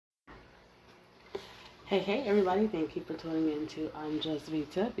Hey everybody, thank you for tuning in to I'm Just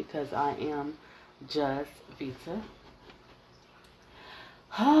Vita because I am Just Vita.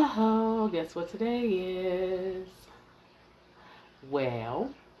 Oh, guess what today is?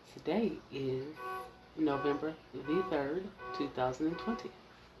 Well, today is November the 3rd, 2020.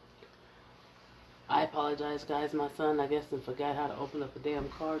 I apologize, guys. My son, I guess, forgot how to open up the damn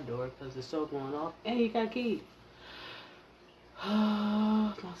car door because it's so going off and he got keys.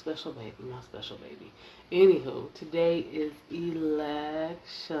 Oh, my special baby. Anywho, today is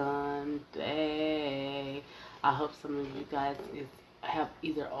election day. I hope some of you guys have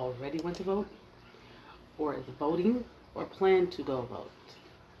either already went to vote, or is voting, or plan to go vote.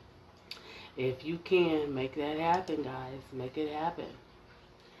 If you can, make that happen, guys. Make it happen.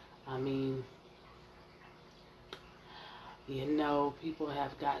 I mean, people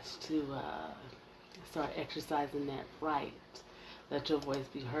have got to start exercising that right. Let your voice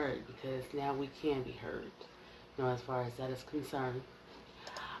be heard, because now we can be heard, as far as that is concerned.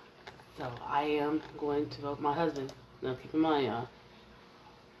 So I am going to vote my husband. Now keep in mind, y'all,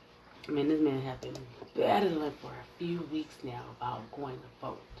 this man have been battling for a few weeks now about going to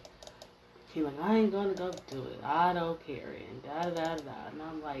vote. He's like, I ain't gonna go do it. I don't care, and da. And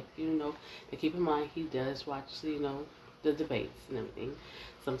I'm like, to keep in mind, he does watch, the debates and everything.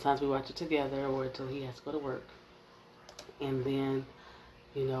 Sometimes we watch it together, or until he has to go to work. And then,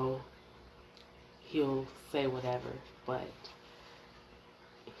 he'll say whatever. But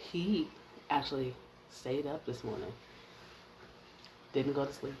he actually stayed up this morning. Didn't go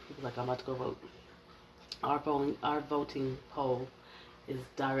to sleep. He was like, I'm about to go vote. Our voting poll is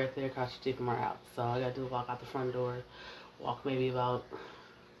directly across the street from our house. So all I gotta do is walk out the front door, walk maybe about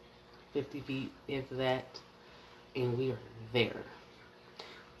 50 feet into that, and we are there.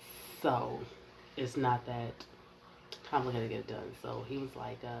 So it's not that complicated to get it done. So he was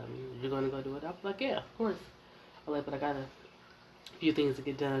like, you're going to go do it? I was like, yeah, of course. I'm like, but I got a few things to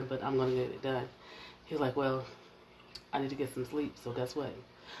get done, but I'm going to get it done. He was like, well, I need to get some sleep, so guess what?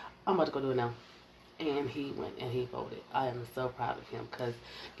 I'm about to go do it now. And he went and he voted. I am so proud of him, because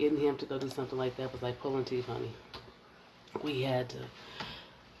getting him to go do something like that was like pulling teeth, honey. We had to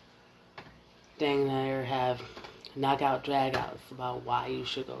dang near have knockout drag-outs about why you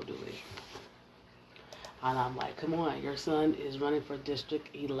should go do it. And I'm like, come on, your son is running for District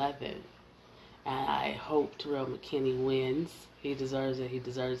 11. And I hope Terrell McKinney wins. He deserves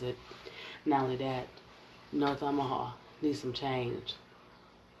it. Not only that, North Omaha needs some change.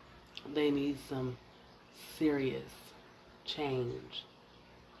 They need some serious change.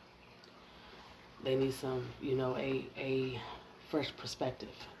 They need some, a fresh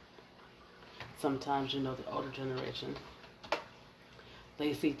perspective. Sometimes, the older generation,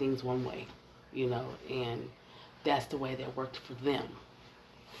 they see things one way, and that's the way that worked for them.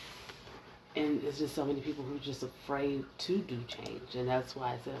 And it's just so many people who are just afraid to do change. And that's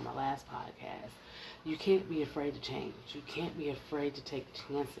why I said in my last podcast, you can't be afraid to change. You can't be afraid to take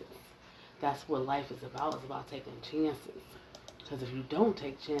chances. That's what life is about. It's about taking chances. Because if you don't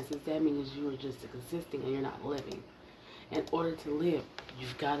take chances, that means you are just existing and you're not living. In order to live,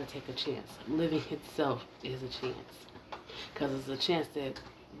 you've got to take a chance. Living itself is a chance. Because it's a chance that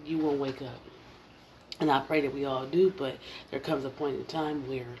you won't wake up. And I pray that we all do, but there comes a point in time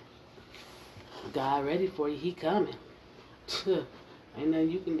where God ready for you, he coming. Ain't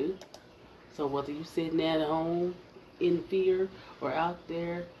nothing you can do. So whether you sitting at home in fear or out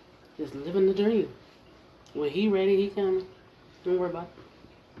there just living the dream, when he ready, he coming. Don't worry about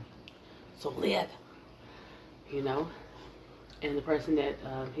it. So live. And the person that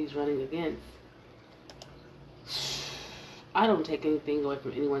he's running against, I don't take anything away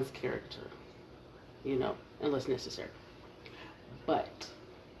from anyone's character, unless necessary. But,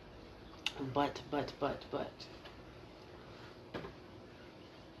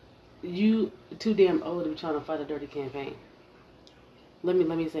 you too damn old to be trying to fight a dirty campaign. Let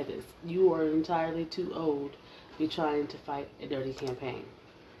me say this. You are entirely too old to be trying to fight a dirty campaign.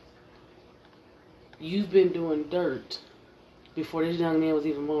 You've been doing dirt before this young man was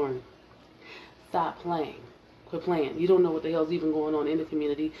even born. Stop playing. Quit playing. You don't know what the hell's even going on in the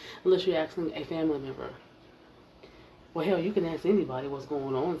community unless you're asking a family member. Well, hell, you can ask anybody what's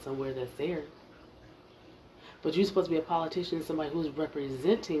going on somewhere that's there. But you're supposed to be a politician, somebody who's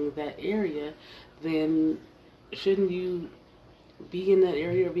representing that area, then shouldn't you be in that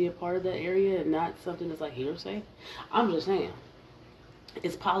area or be a part of that area and not something that's like hearsay? I'm just saying.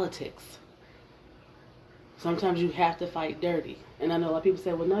 It's politics. Sometimes you have to fight dirty. And I know a lot of people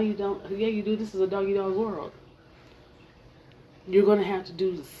say, well, no, you don't. Yeah, you do. This is a doggy-dog world. You're going to have to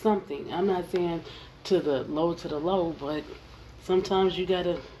do something. I'm not saying to the low, but sometimes you got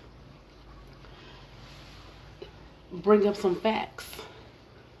to bring up some facts,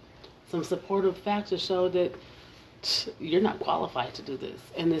 some supportive facts to show that you're not qualified to do this,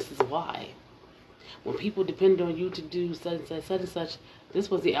 and this is why. When people depend on you to do such and such, this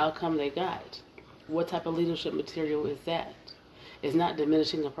was the outcome they got. What type of leadership material is that? It's not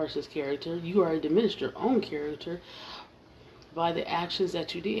diminishing a person's character. You already diminished your own character by the actions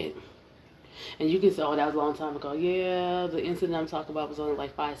that you did. And you can say, oh, that was a long time ago. Yeah, the incident I'm talking about was only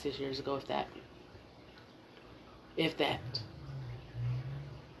like 5-6 years ago, if that. If that.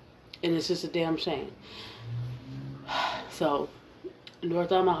 And it's just a damn shame. So,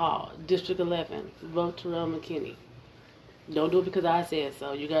 North Omaha, District 11, vote Terrell McKinney. Don't do it because I said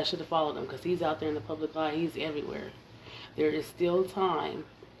so. You guys should have followed him because he's out there in the public eye. He's everywhere. There is still time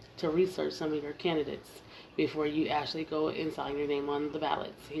to research some of your candidates before you actually go and sign your name on the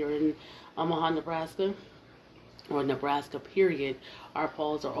ballots. Here in Omaha, Nebraska, or Nebraska period, our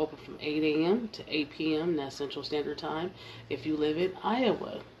polls are open from 8 a.m. to 8 p.m. That's Central Standard Time. If you live in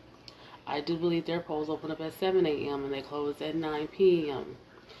Iowa, I do believe their polls open up at 7 a.m. and they close at 9 p.m.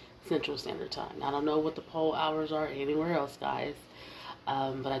 Central Standard Time. I don't know what the poll hours are anywhere else, guys,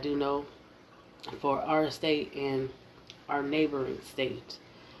 but I do know for our state and our neighboring state,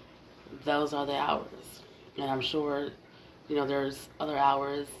 those are the hours. And I'm sure, there's other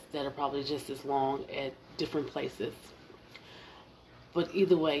hours that are probably just as long at different places. But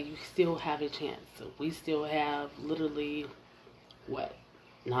either way, you still have a chance. So we still have literally,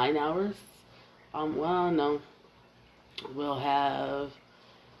 9 hours? Well, no. We'll have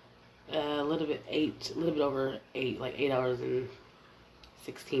a little bit over 8, like 8 hours and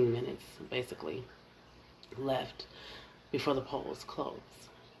 16 minutes, basically, left before the polls close.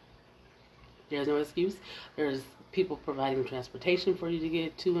 There's no excuse. There's people providing transportation for you to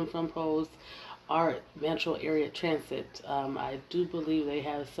get to and from polls. Our metro area transit, I do believe they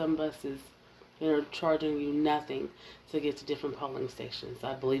have some buses that are charging you nothing to get to different polling stations.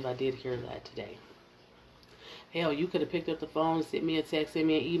 I believe I did hear that today. Hell, you could have picked up the phone, sent me a text, sent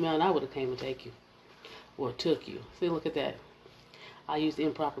me an email, and I would have came and take you. Or took you. See, look at that. I used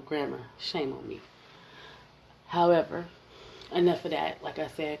improper grammar. Shame on me. However, enough of that. Like I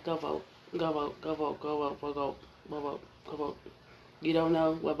said, go vote. Go vote. Go vote. Go vote. Go vote. Go vote. Go vote. You don't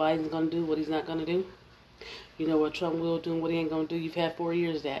know what Biden's going to do, what he's not going to do. You know what Trump will do and what he ain't going to do. You've had 4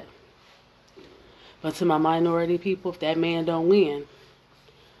 years of that. But to my minority people, if that man don't win,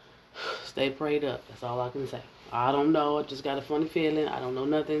 stay prayed up. That's all I can say. I don't know. I just got a funny feeling. I don't know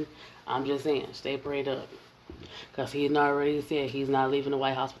nothing. I'm just saying, stay prayed up. Because he had already said he's not leaving the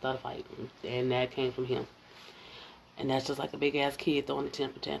White House without a fight. And that came from him. And that's just like a big-ass kid throwing a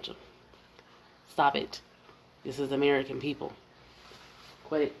temper tantrum. Stop it. This is American people.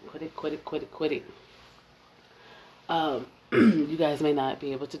 Quit it. Quit it. Quit it. Quit it. Quit it. You guys may not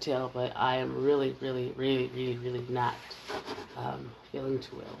be able to tell, but I am really, really, really, really, really not feeling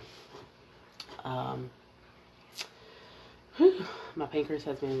too well. My pancreas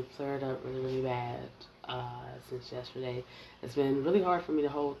has been flared up really, really bad since yesterday. It's been really hard for me to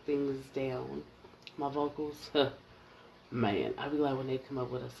hold things down. My vocals, man, I'd be glad when they come up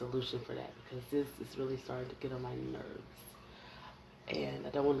with a solution for that, because this is really starting to get on my nerves. And I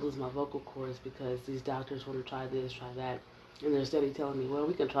don't want to lose my vocal cords because these doctors want to try this, try that. And they're steady telling me, well,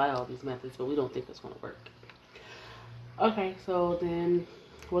 we can try all these methods, but we don't think it's going to work. Okay, so then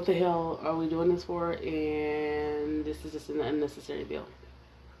what the hell are we doing this for? And this is just an unnecessary bill.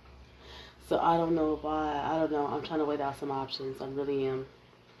 So I don't know. I'm trying to weigh out some options. I really am.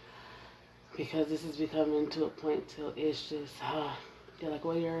 Because this is becoming to a point till it's just, they're like,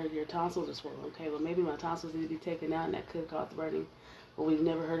 well, your tonsils are swollen. Okay, well, maybe my tonsils need to be taken out and that could cause burning. But we've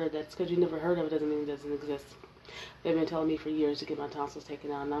never heard of that. Just because you never heard of it doesn't mean it doesn't exist. They've been telling me for years to get my tonsils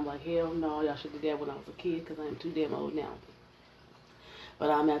taken out. And I'm like, hell no, y'all should do that when I was a kid because I'm too damn old now. But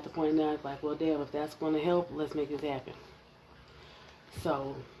I'm at the point now, it's like, well, damn, if that's going to help, let's make this happen.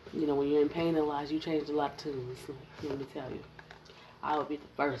 So, when you're in pain in life, you change a lot of tunes. Let me tell you. I would be the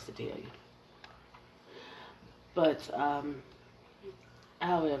first to tell you. But,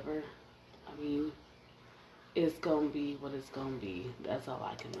 however, it's going to be what it's going to be. That's all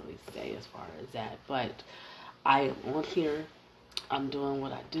I can really say as far as that. But I am on here. I'm doing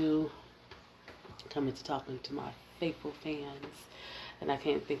what I do. Coming to talking to my faithful fans. And I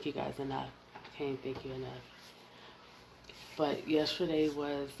can't thank you guys enough. I can't thank you enough. But yesterday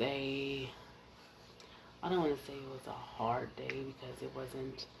was I don't want to say it was a hard day because it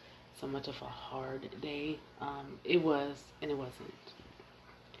wasn't so much of a hard day. It was and it wasn't.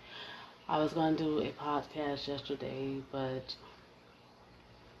 I was going to do a podcast yesterday, but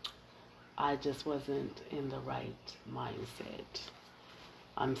I just wasn't in the right mindset.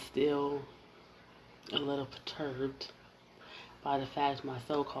 I'm still a little perturbed by the fact my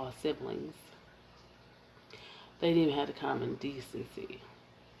so-called siblings, they didn't even have the common decency.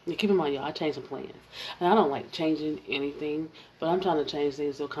 Now, keep in mind, y'all, I changed some plans. And I don't like changing anything, but I'm trying to change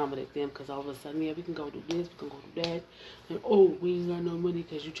things to accommodate them because all of a sudden, yeah, we can go do this, we can go do that. And, oh, we ain't got no money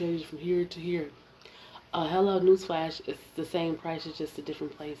because you changed from here to here. Hello, newsflash, it's the same price, it's just a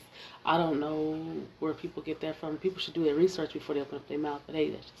different place. I don't know where people get that from. People should do their research before they open up their mouth, but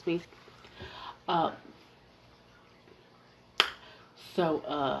hey, that's just me.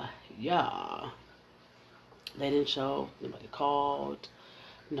 Yeah, they didn't show, nobody called,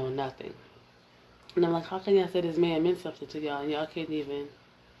 no nothing. And I'm like, how can y'all say this man meant something to y'all and y'all couldn't even,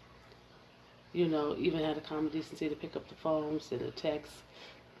 even have the common decency to pick up the phone, send a text,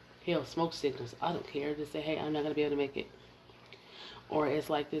 hell, smoke signals, I don't care, just say, hey, I'm not going to be able to make it. Or it's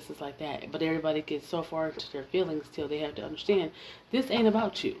like this, it's like that. But everybody gets so far into their feelings till they have to understand, this ain't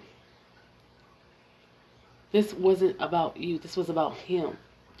about you. This wasn't about you. This was about him.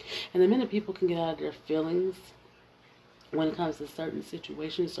 And the minute people can get out of their feelings when it comes to certain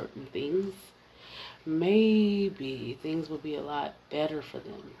situations, certain things, maybe things will be a lot better for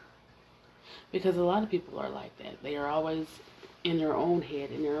them. Because a lot of people are like that. They are always in their own head,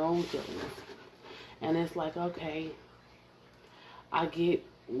 in their own feelings. And it's like, okay, I get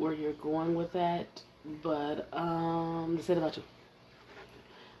where you're going with that, but this ain't about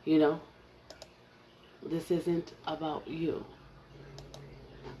you. This isn't about you.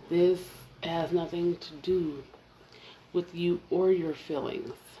 This has nothing to do with you or your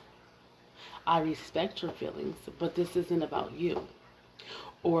feelings. I respect your feelings, but this isn't about you.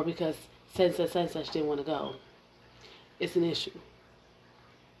 Or because such didn't want to go. It's an issue.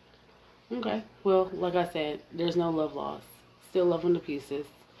 Okay, well, like I said, there's no love lost. Still love them to pieces,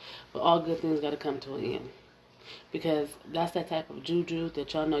 but all good things got to come to an end. Because that's that type of juju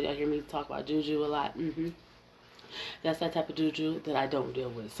that y'all know. Y'all hear me talk about juju a lot. That's that type of juju that I don't deal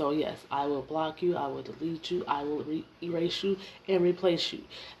with. So yes, I will block you, I will delete you, I will erase you and replace you.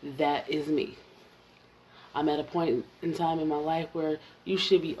 That is me. I'm at a point in time in my life where you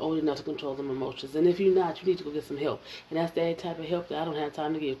should be old enough to control them emotions. And if you're not, you need to go get some help. And that's the type of help that I don't have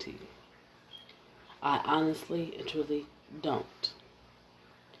time to give to you. I honestly and truly don't.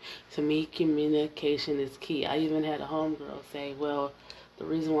 To me, communication is key. I even had a homegirl say, well, the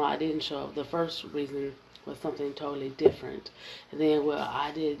reason why I didn't show up, the first reason was something totally different. And then, well,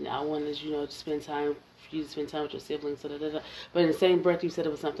 I wanted, to spend time, for you to spend time with your siblings, But in the same breath, you said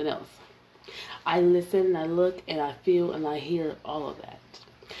it was something else. I listen, and I look, and I feel, and I hear all of that.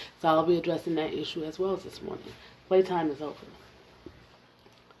 So I'll be addressing that issue as well as this morning. Playtime is over.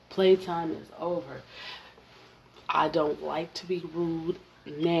 Playtime is over. I don't like to be rude,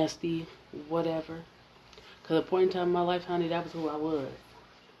 nasty, whatever. Because at a point in time in my life, honey, that was who I was.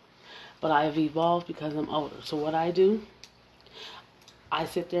 But I have evolved because I'm older. So what I do, I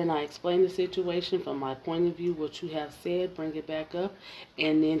sit there and I explain the situation from my point of view, what you have said, bring it back up,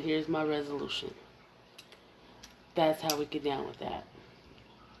 and then here's my resolution. That's how we get down with that.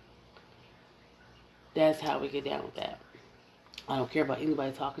 That's how we get down with that. I don't care about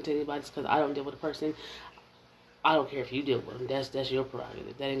anybody talking to anybody because I don't deal with a person. I don't care if you deal with them. That's your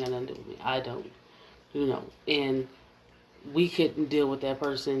prerogative. That ain't got nothing to do with me. I don't. And we couldn't deal with that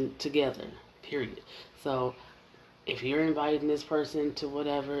person together, period. So if you're inviting this person to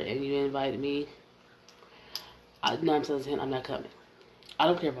whatever and you invite me, 9 times out of 10, I'm not coming. I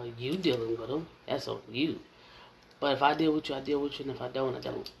don't care about you dealing with them. That's on you. But if I deal with you, I deal with you. And if I don't, I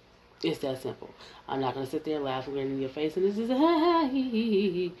don't. It's that simple. I'm not going to sit there laughing in your face and this is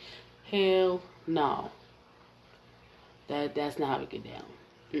hell no. That's not how we get down.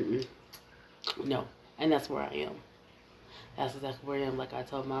 No. And that's where I am. That's exactly where I am. Like I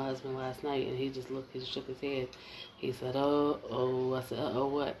told my husband last night, and he just shook his head. He said, oh. I said, uh-oh,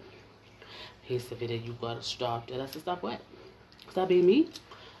 what? He said, Vida, you gotta stop that. I said, stop what? Stop being me?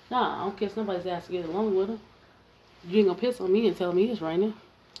 Nah, I don't care if somebody's asked to get along with him. You ain't gonna piss on me and tell me this right now.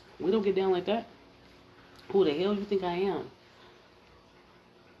 We don't get down like that. Who the hell you think I am?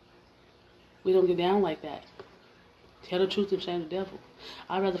 We don't get down like that. Tell the truth and shame the devil.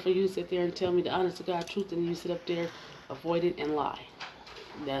 I'd rather for you to sit there and tell me the honest to God truth than you sit up there, avoid it, and lie.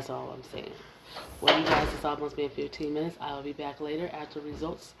 That's all I'm saying. Well, you guys, it's almost been 15 minutes. I will be back later after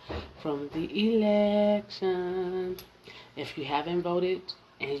results from the election. If you haven't voted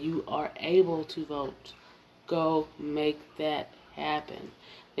and you are able to vote, go make that happen.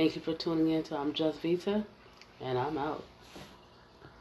 Thank you for tuning in to I'm Just Vita, and I'm out.